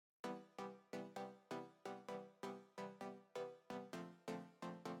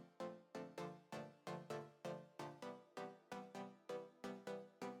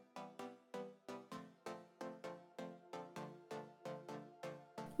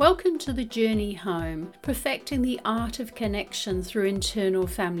Welcome to the journey home, perfecting the art of connection through internal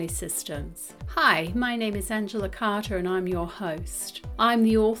family systems. Hi, my name is Angela Carter and I'm your host. I'm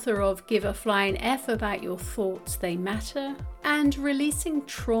the author of Give a Flying F About Your Thoughts, They Matter, and Releasing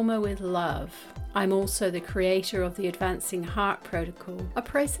Trauma with Love. I'm also the creator of the Advancing Heart Protocol, a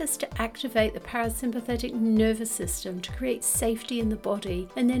process to activate the parasympathetic nervous system to create safety in the body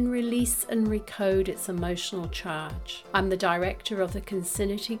and then release and recode its emotional charge. I'm the director of the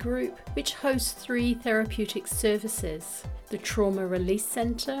Consinity Group, which hosts 3 therapeutic services: the Trauma Release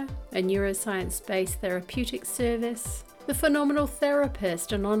Center, a neuroscience-based therapeutic service; the Phenomenal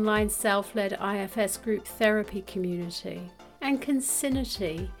Therapist, an online self-led IFS group therapy community; and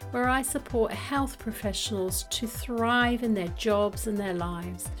Consinity, where I support health professionals to thrive in their jobs and their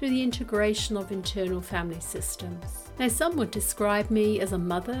lives through the integration of internal family systems. Now, some would describe me as a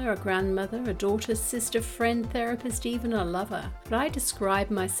mother, a grandmother, a daughter, sister, friend, therapist, even a lover. But I describe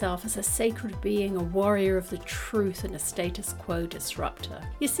myself as a sacred being, a warrior of the truth, and a status quo disruptor.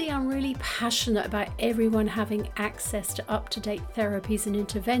 You see, I'm really passionate about everyone having access to up-to-date therapies and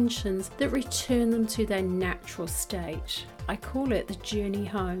interventions that return them to their natural state. I call it the journey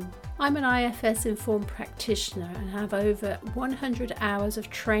home. I'm an IFS-informed practitioner and have over 100 hours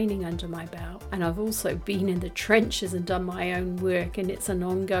of training under my belt. And I've also been in the trenches and done my own work, and it's an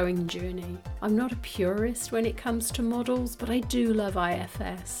ongoing journey. I'm not a purist when it comes to models, but I do love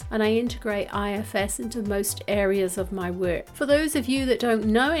IFS, and I integrate IFS into most areas of my work. For those of you that don't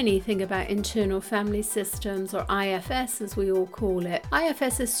know anything about internal family systems, or IFS as we all call it,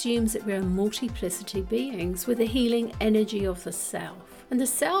 IFS assumes that we're a multiplicity beings with a healing energy of the self. And the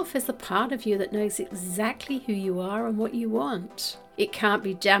self is the part of you that knows exactly who you are and what you want. It can't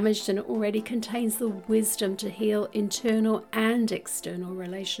be damaged and it already contains the wisdom to heal internal and external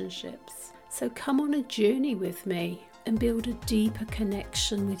relationships. So come on a journey with me and build a deeper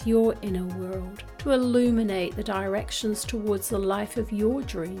connection with your inner world to illuminate the directions towards the life of your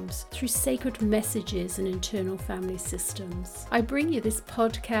dreams through sacred messages and internal family systems. I bring you this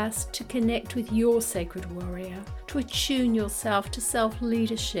podcast to connect with your sacred warrior, to attune yourself to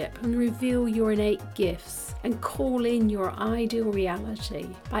self-leadership and reveal your innate gifts and call in your ideal reality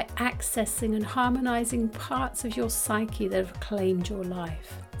by accessing and harmonizing parts of your psyche that have claimed your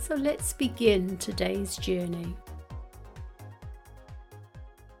life. So let's begin today's journey.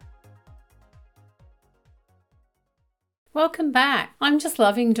 Welcome back. I'm just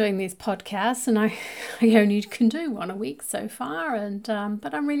loving doing these podcasts, and I only can do one a week so far,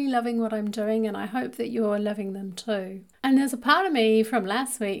 but I'm really loving what I'm doing, and I hope that you're loving them too. And there's a part of me from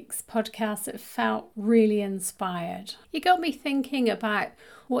last week's podcast that felt really inspired. It got me thinking about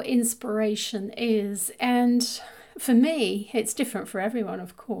what inspiration is, and for me, it's different for everyone,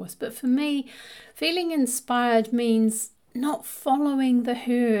 of course, but for me, feeling inspired means not following the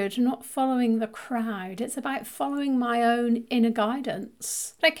herd, not following the crowd. It's about following my own inner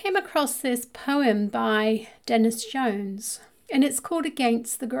guidance. I came across this poem by Dennis Jones, and it's called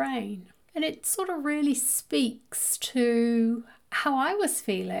Against the Grain. And it sort of really speaks to how I was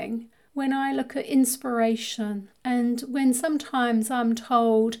feeling when I look at inspiration, and when sometimes I'm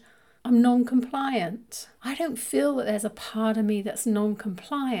told I'm non-compliant. I don't feel that there's a part of me that's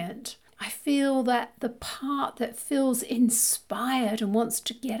non-compliant. I feel that the part that feels inspired and wants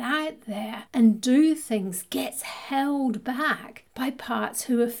to get out there and do things gets held back by parts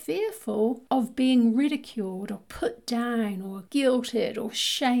who are fearful of being ridiculed or put down or guilted or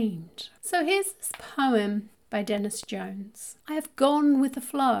shamed. So here's this poem by Dennis Jones. I have gone with the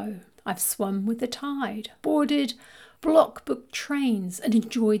flow. I've swum with the tide, boarded block-booked trains and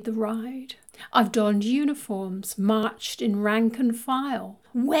enjoyed the ride. I've donned uniforms, marched in rank and file,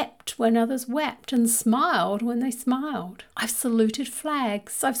 wept when others wept and smiled when they smiled. I've saluted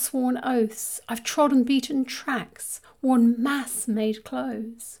flags, I've sworn oaths, I've trodden beaten tracks, worn mass-made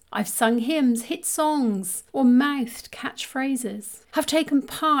clothes. I've sung hymns, hit songs, or mouthed catchphrases. I've taken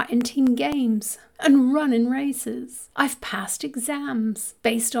part in team games and run in races. I've passed exams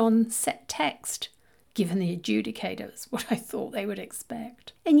based on set text, given the adjudicators what I thought they would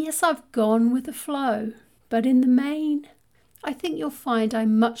expect. And yes, I've gone with the flow, but in the main, I think you'll find I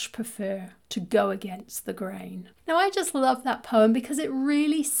much prefer to go against the grain. Now, I just love that poem because it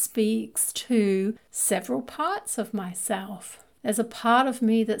really speaks to several parts of myself. There's a part of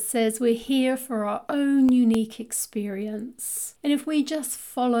me that says we're here for our own unique experience. And if we just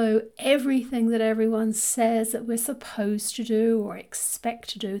follow everything that everyone says that we're supposed to do or expect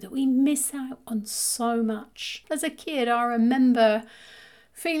to do, that we miss out on so much. As a kid, I remember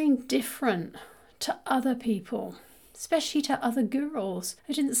feeling different to other people. especially to other girls.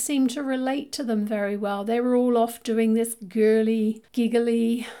 I didn't seem to relate to them very well. They were all off doing this girly,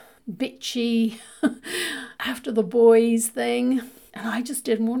 giggly, bitchy, after the boys thing. And I just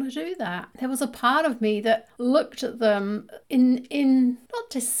didn't want to do that. There was a part of me that looked at them in not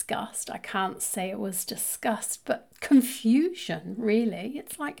disgust, I can't say it was disgust, but confusion, really.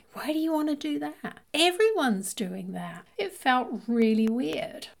 It's like, why do you want to do that? Everyone's doing that. It felt really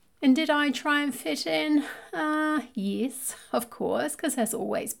weird. And did I try and fit in? Yes, of course, because there's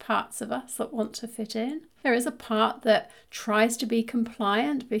always parts of us that want to fit in. There is a part that tries to be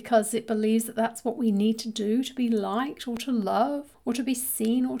compliant because it believes that that's what we need to do to be liked or to love or to be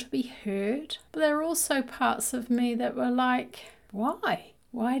seen or to be heard. But there are also parts of me that were like, why?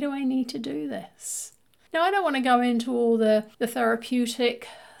 Why do I need to do this? Now, I don't want to go into all the therapeutic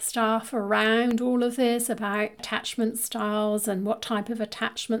stuff around all of this about attachment styles and what type of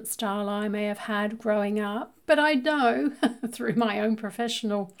attachment style I may have had growing up. But I know through my own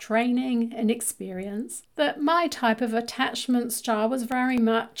professional training and experience that my type of attachment style was very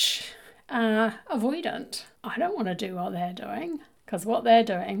much avoidant. I don't want to do what they're doing, because what they're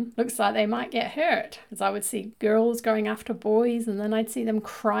doing looks like they might get hurt. Because I would see girls going after boys and then I'd see them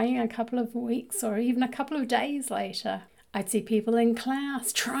crying a couple of weeks or even a couple of days later. I'd see people in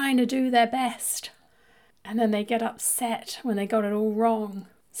class trying to do their best and then they get upset when they got it all wrong.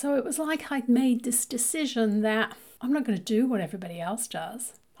 So it was like I'd made this decision that I'm not going to do what everybody else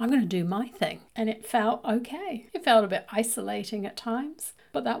does. I'm going to do my thing. And it felt okay. It felt a bit isolating at times,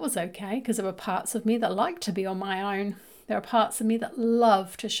 but that was okay because there were parts of me that liked to be on my own. There are parts of me that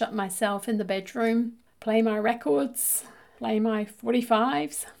love to shut myself in the bedroom, play my records, play my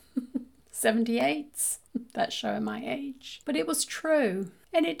 45s, 78s, that's showing my age. But it was true.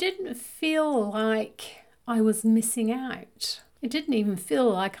 And it didn't feel like I was missing out. It didn't even feel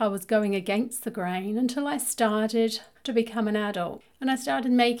like I was going against the grain until I started to become an adult. And I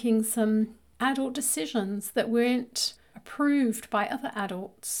started making some adult decisions that weren't approved by other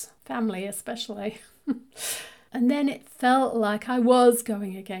adults, family especially. And then it felt like I was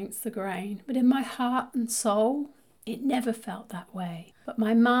going against the grain. But in my heart and soul, it never felt that way. But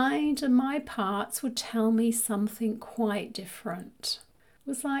my mind and my parts would tell me something quite different. It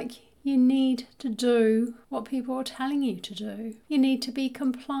was like, you need to do what people are telling you to do. You need to be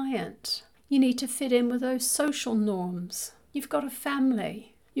compliant. You need to fit in with those social norms. You've got a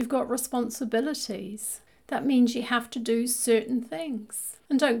family. You've got responsibilities. That means you have to do certain things.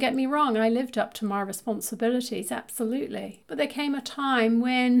 And don't get me wrong, I lived up to my responsibilities, absolutely. But there came a time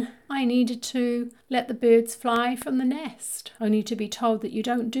when I needed to let the birds fly from the nest, only to be told that you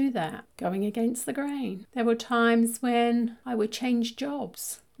don't do that, going against the grain. There were times when I would change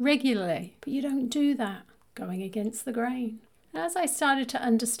jobs regularly, but you don't do that, going against the grain. As I started to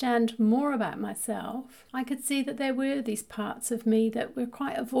understand more about myself, I could see that there were these parts of me that were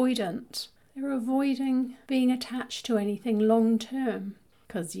quite avoidant. They were avoiding being attached to anything long term.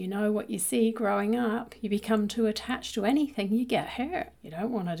 Because you know what you see growing up, you become too attached to anything, you get hurt. You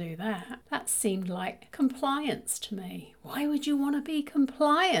don't want to do that. That seemed like compliance to me. Why would you want to be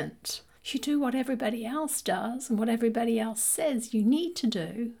compliant? You do what everybody else does and what everybody else says you need to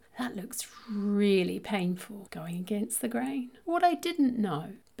do. That looks really painful, going against the grain. What I didn't know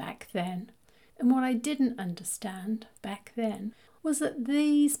back then and what I didn't understand back then was that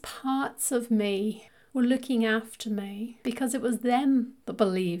these parts of me were looking after me because it was them that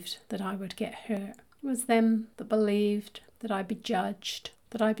believed that I would get hurt. It was them that believed that I'd be judged,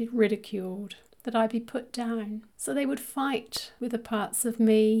 that I'd be ridiculed, that I'd be put down. So they would fight with the parts of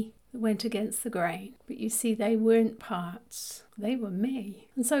me that went against the grain. But you see, they weren't parts. They were me.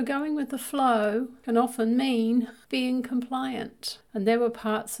 And so going with the flow can often mean being compliant. And there were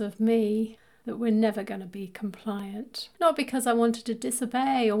parts of me that we're never going to be compliant. Not because I wanted to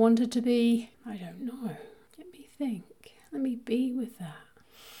disobey or wanted to be, I don't know. Let me think. Let me be with that.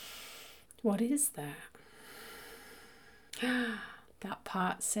 What is that? That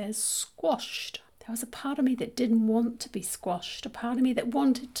part says squashed. There was a part of me that didn't want to be squashed. A part of me that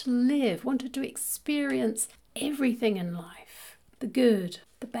wanted to live, wanted to experience everything in life. The good,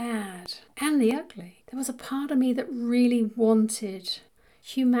 the bad, and the ugly. There was a part of me that really wanted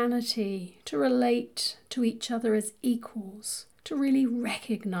humanity, to relate to each other as equals, to really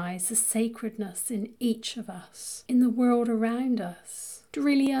recognize the sacredness in each of us, in the world around us, to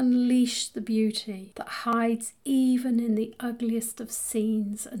really unleash the beauty that hides even in the ugliest of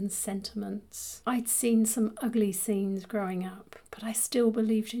scenes and sentiments. I'd seen some ugly scenes growing up, but I still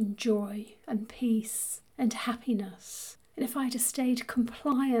believed in joy and peace and happiness. And if I'd have stayed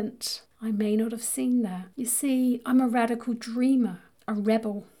compliant, I may not have seen that. You see, I'm a radical dreamer. A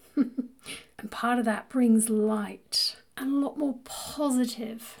rebel. And part of that brings light and a lot more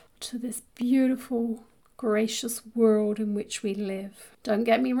positive to this beautiful, gracious world in which we live. Don't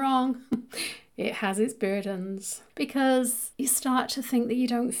get me wrong, it has its burdens, because you start to think that you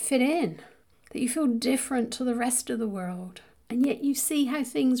don't fit in, that you feel different to the rest of the world, and yet you see how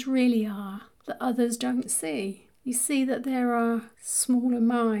things really are that others don't see. You see that there are smaller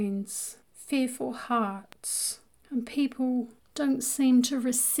minds, fearful hearts, and people don't seem to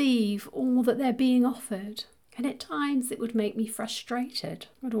receive all that they're being offered. And at times it would make me frustrated. It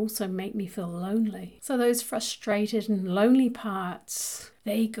would also make me feel lonely. So those frustrated and lonely parts,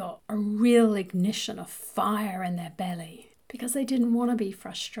 they got a real ignition of fire in their belly because they didn't want to be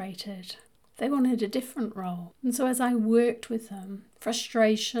frustrated. They wanted a different role. And so as I worked with them,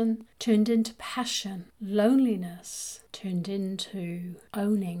 frustration turned into passion. Loneliness turned into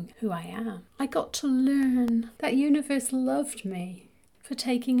owning who I am. I got to learn that universe loved me for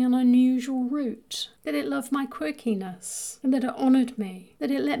taking an unusual route, that it loved my quirkiness, and that it honoured me,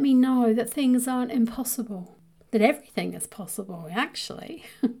 that it let me know that things aren't impossible, that everything is possible, actually.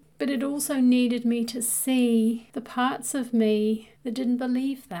 But it also needed me to see the parts of me that didn't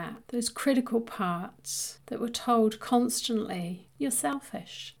believe that, those critical parts that were told constantly, you're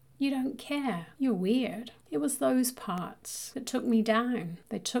selfish, you don't care, you're weird. It was those parts that took me down.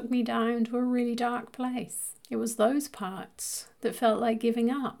 They took me down to a really dark place. It was those parts that felt like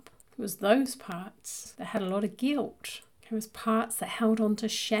giving up. It was those parts that had a lot of guilt. It was parts that held on to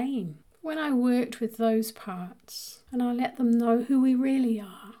shame. When I worked with those parts and I let them know who we really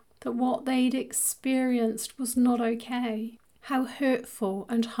are, that what they'd experienced was not okay, how hurtful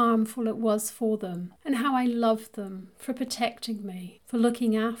and harmful it was for them, and how I loved them for protecting me, for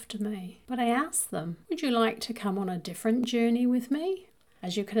looking after me. But I asked them, would you like to come on a different journey with me?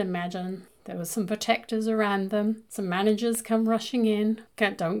 As you can imagine, there were some protectors around them. Some managers come rushing in.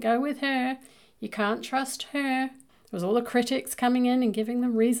 Don't go with her. You can't trust her. There was all the critics coming in and giving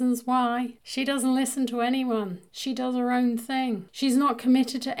them reasons why. She doesn't listen to anyone. She does her own thing. She's not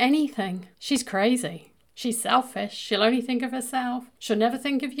committed to anything. She's crazy. She's selfish. She'll only think of herself. She'll never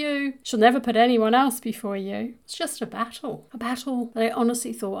think of you. She'll never put anyone else before you. It's just a battle that I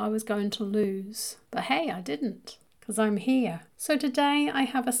honestly thought I was going to lose. But hey, I didn't, because I'm here. So today I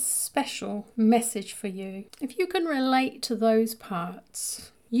have a special message for you. If you can relate to those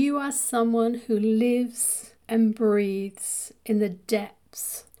parts, you are someone who lives and breathes in the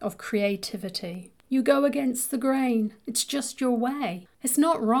depths of creativity. You go against the grain. It's just your way. It's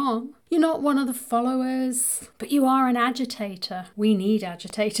not wrong. You're not one of the followers, but you are an agitator. We need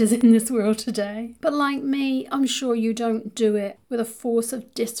agitators in this world today. But like me, I'm sure you don't do it with a force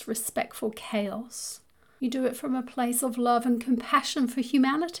of disrespectful chaos. You do it from a place of love and compassion for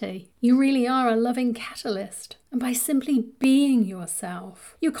humanity. You really are a loving catalyst. And by simply being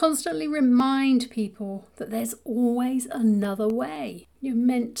yourself, you constantly remind people that there's always another way. You're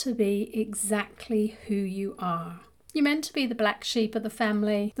meant to be exactly who you are. You're meant to be the black sheep of the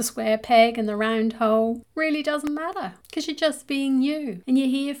family, the square peg in the round hole. Really doesn't matter, because you're just being you, and you're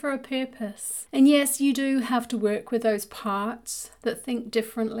here for a purpose. And yes, you do have to work with those parts that think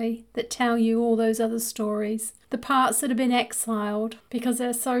differently, that tell you all those other stories. The parts that have been exiled because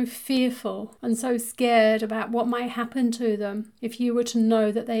they're so fearful and so scared about what might happen to them if you were to know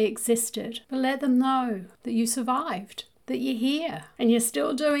that they existed. But let them know that you survived, that you're here and you're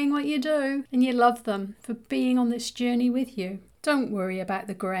still doing what you do, and you love them for being on this journey with you. Don't worry about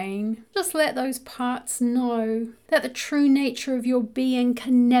the grain. Just let those parts know that the true nature of your being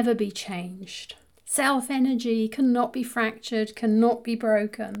can never be changed. Self-energy cannot be fractured, cannot be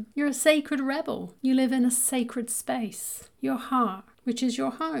broken. You're a sacred rebel. You live in a sacred space, your heart, which is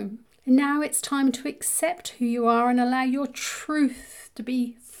your home. And now it's time to accept who you are and allow your truth to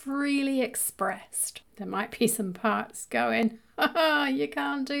be freely expressed. There might be some parts going, you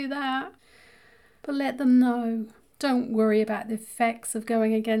can't do that. But let them know. Don't worry about the effects of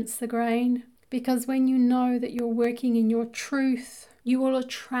going against the grain, because when you know that you're working in your truth, you will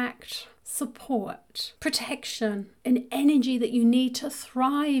attract support, protection, and energy that you need to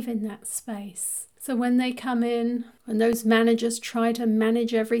thrive in that space. So when they come in, when those managers try to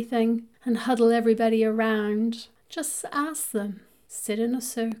manage everything and huddle everybody around, just ask them, sit in a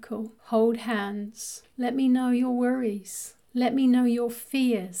circle, hold hands, let me know your worries, let me know your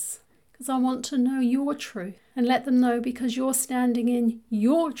fears, because I want to know your truth, and let them know because you're standing in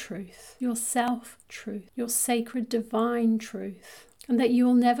your truth, your self-truth, your sacred divine truth. And that you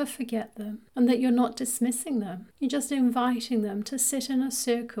will never forget them, and that you're not dismissing them. You're just inviting them to sit in a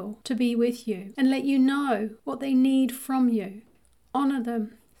circle, to be with you, and let you know what they need from you. Honor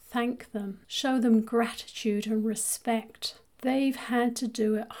them, thank them, show them gratitude and respect They've had to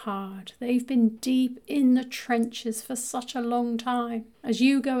do it hard. They've been deep in the trenches for such a long time. As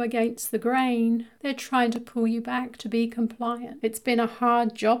you go against the grain, they're trying to pull you back to be compliant. It's been a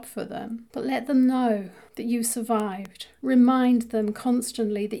hard job for them, but let them know that you survived. Remind them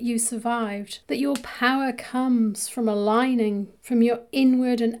constantly that you survived, that your power comes from aligning from your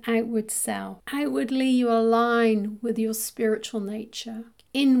inward and outward self. Outwardly, you align with your spiritual nature.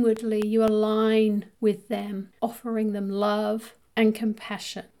 Inwardly, you align with them, offering them love and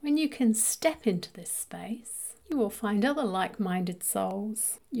compassion. When you can step into this space, you will find other like-minded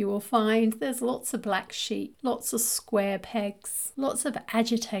souls. You will find there's lots of black sheep, lots of square pegs, lots of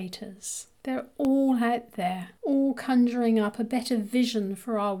agitators. They're all out there, all conjuring up a better vision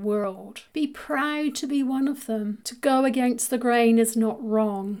for our world. Be proud to be one of them. To go against the grain is not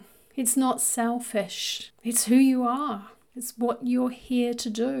wrong. It's not selfish. It's who you are. It's what you're here to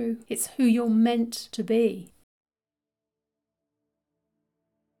do. It's who you're meant to be.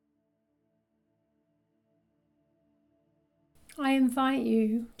 I invite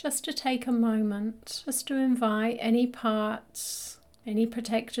you just to take a moment, just to invite any parts, any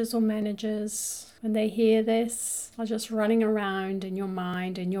protectors or managers, when they hear this, are just running around in your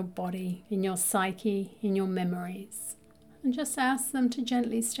mind, in your body, in your psyche, in your memories. And just ask them to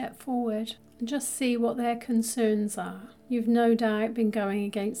gently step forward and just see what their concerns are. You've no doubt been going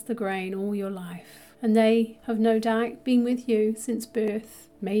against the grain all your life, and they have no doubt been with you since birth,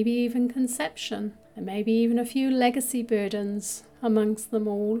 maybe even conception, and maybe even a few legacy burdens amongst them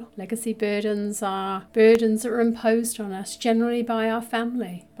all. Legacy burdens are burdens that are imposed on us, generally by our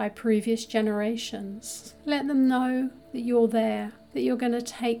family, by previous generations. Let them know that you're there, that you're going to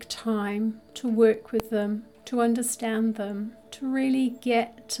take time to work with them, to understand them, to really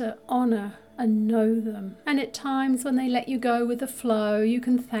get to honour and know them. And at times when they let you go with the flow, you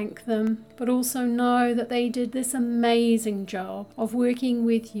can thank them, but also know that they did this amazing job of working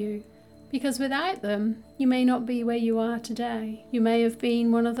with you. Because without them, you may not be where you are today. You may have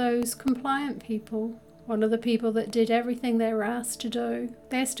been one of those compliant people, one of the people that did everything they were asked to do.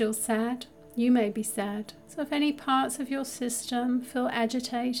 They're still sad. You may be sad. So if any parts of your system feel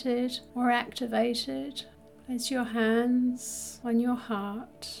agitated or activated, place your hands on your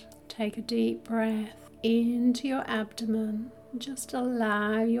heart. Take a deep breath into your abdomen. Just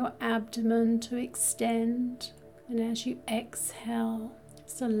allow your abdomen to extend. And as you exhale,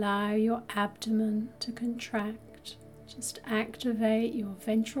 just allow your abdomen to contract. Just activate your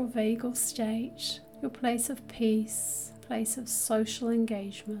ventral vagal state, your place of peace, place of social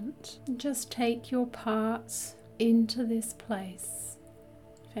engagement. And just take your parts into this place.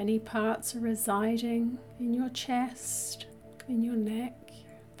 If any parts are residing in your chest, in your neck,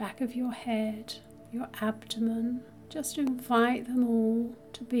 back of your head, your abdomen, just invite them all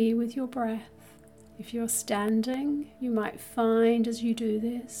to be with your breath. If you're standing, you might find as you do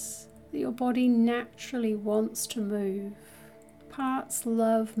this that your body naturally wants to move. Parts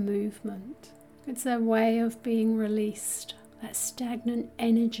love movement. It's their way of being released, that stagnant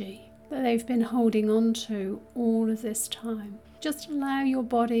energy that they've been holding on to all of this time. Just allow your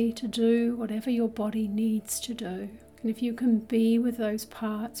body to do whatever your body needs to do. And if you can be with those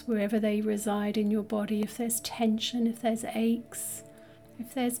parts wherever they reside in your body, if there's tension, if there's aches,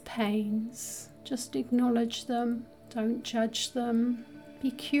 if there's pains, just acknowledge them. Don't judge them. Be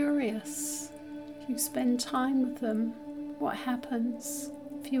curious. If you spend time with them, what happens?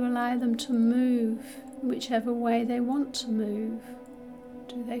 If you allow them to move in whichever way they want to move,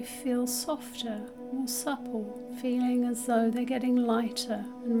 do they feel softer, more supple, feeling as though they're getting lighter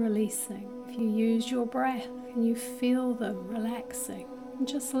and releasing? If you use your breath and you feel them relaxing, and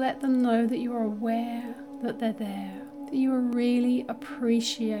just let them know that you're aware that they're there, that you really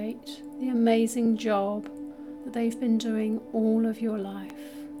appreciate the amazing job that they've been doing all of your life.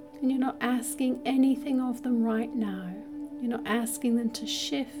 And you're not asking anything of them right now. You're not asking them to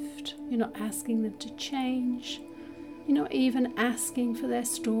shift. You're not asking them to change. You're not even asking for their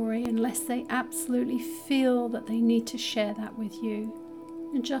story unless they absolutely feel that they need to share that with you.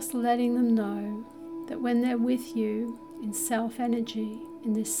 You're just letting them know that when they're with you in self-energy,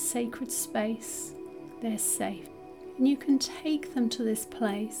 in this sacred space, they're safe. And you can take them to this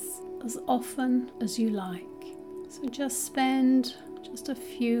place as often as you like. So just spend just a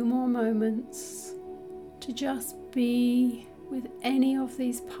few more moments to just be with any of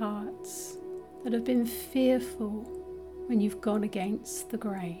these parts that have been fearful when you've gone against the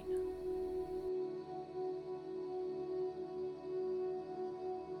grain.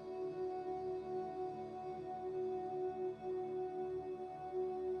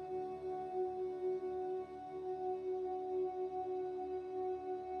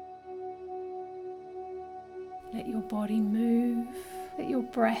 Let your body move, let your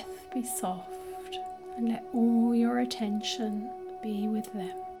breath be soft, and let all your attention be with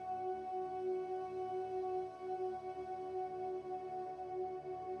them.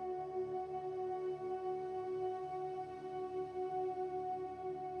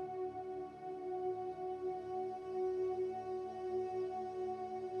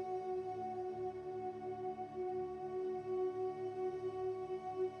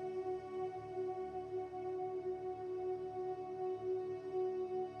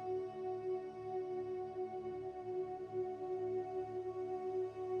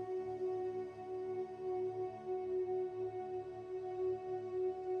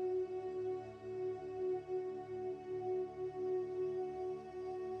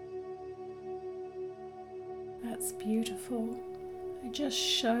 That's beautiful. I just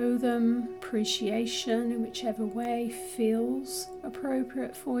show them appreciation in whichever way feels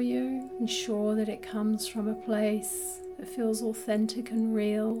appropriate for you. Ensure that it comes from a place that feels authentic and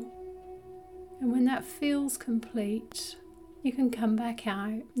real. And when that feels complete, you can come back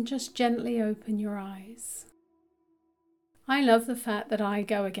out and just gently open your eyes. I love the fact that I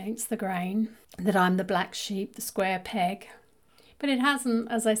go against the grain, that I'm the black sheep, the square peg. But it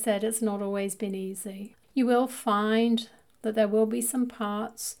hasn't, as I said, it's not always been easy. You will find that there will be some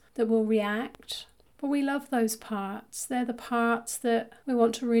parts that will react, but we love those parts. They're the parts that we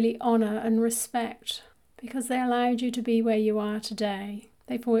want to really honour and respect because they allowed you to be where you are today.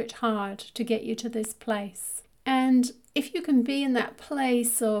 They've worked hard to get you to this place. And if you can be in that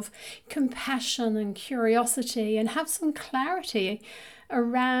place of compassion and curiosity and have some clarity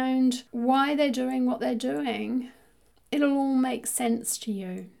around why they're doing what they're doing, it'll all make sense to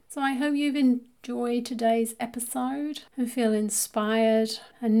you. So I hope you've enjoyed today's episode and feel inspired,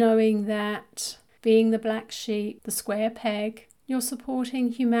 and knowing that being the black sheep, the square peg, you're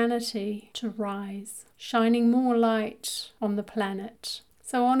supporting humanity to rise, shining more light on the planet.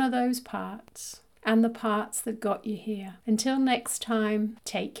 So honour those parts and the parts that got you here. Until next time,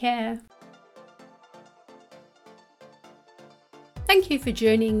 take care. Thank you for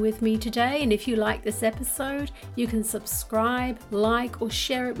journeying with me today, and if you like this episode, you can subscribe, like or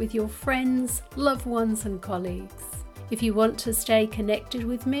share it with your friends, loved ones and colleagues. If you want to stay connected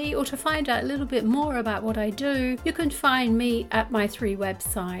with me or to find out a little bit more about what I do, you can find me at my 3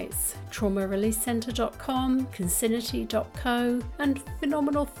 websites, traumareleasecenter.com, consinity.co and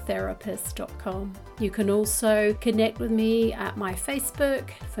phenomenaltherapist.com. You can also connect with me at my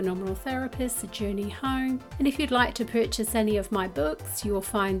Facebook, Phenomenal Therapist, A Journey Home. And if you'd like to purchase any of my books, you will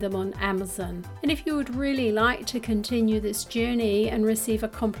find them on Amazon. And if you would really like to continue this journey and receive a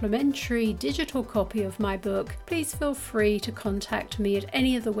complimentary digital copy of my book, please feel free to contact me at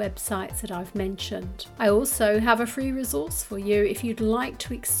any of the websites that I've mentioned. I also have a free resource for you if you'd like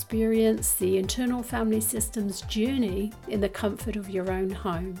to experience the internal family systems journey in the comfort of your own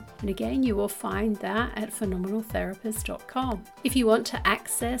home. And again, you will find that at phenomenaltherapist.com. If you want to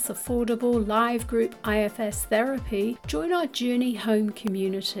access affordable live group IFS therapy, join our Journey Home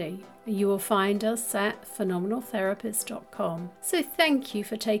community. You will find us at phenomenaltherapist.com. So thank you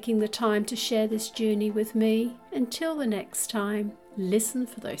for taking the time to share this journey with me. Until the next time, listen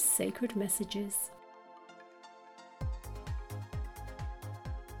for those sacred messages.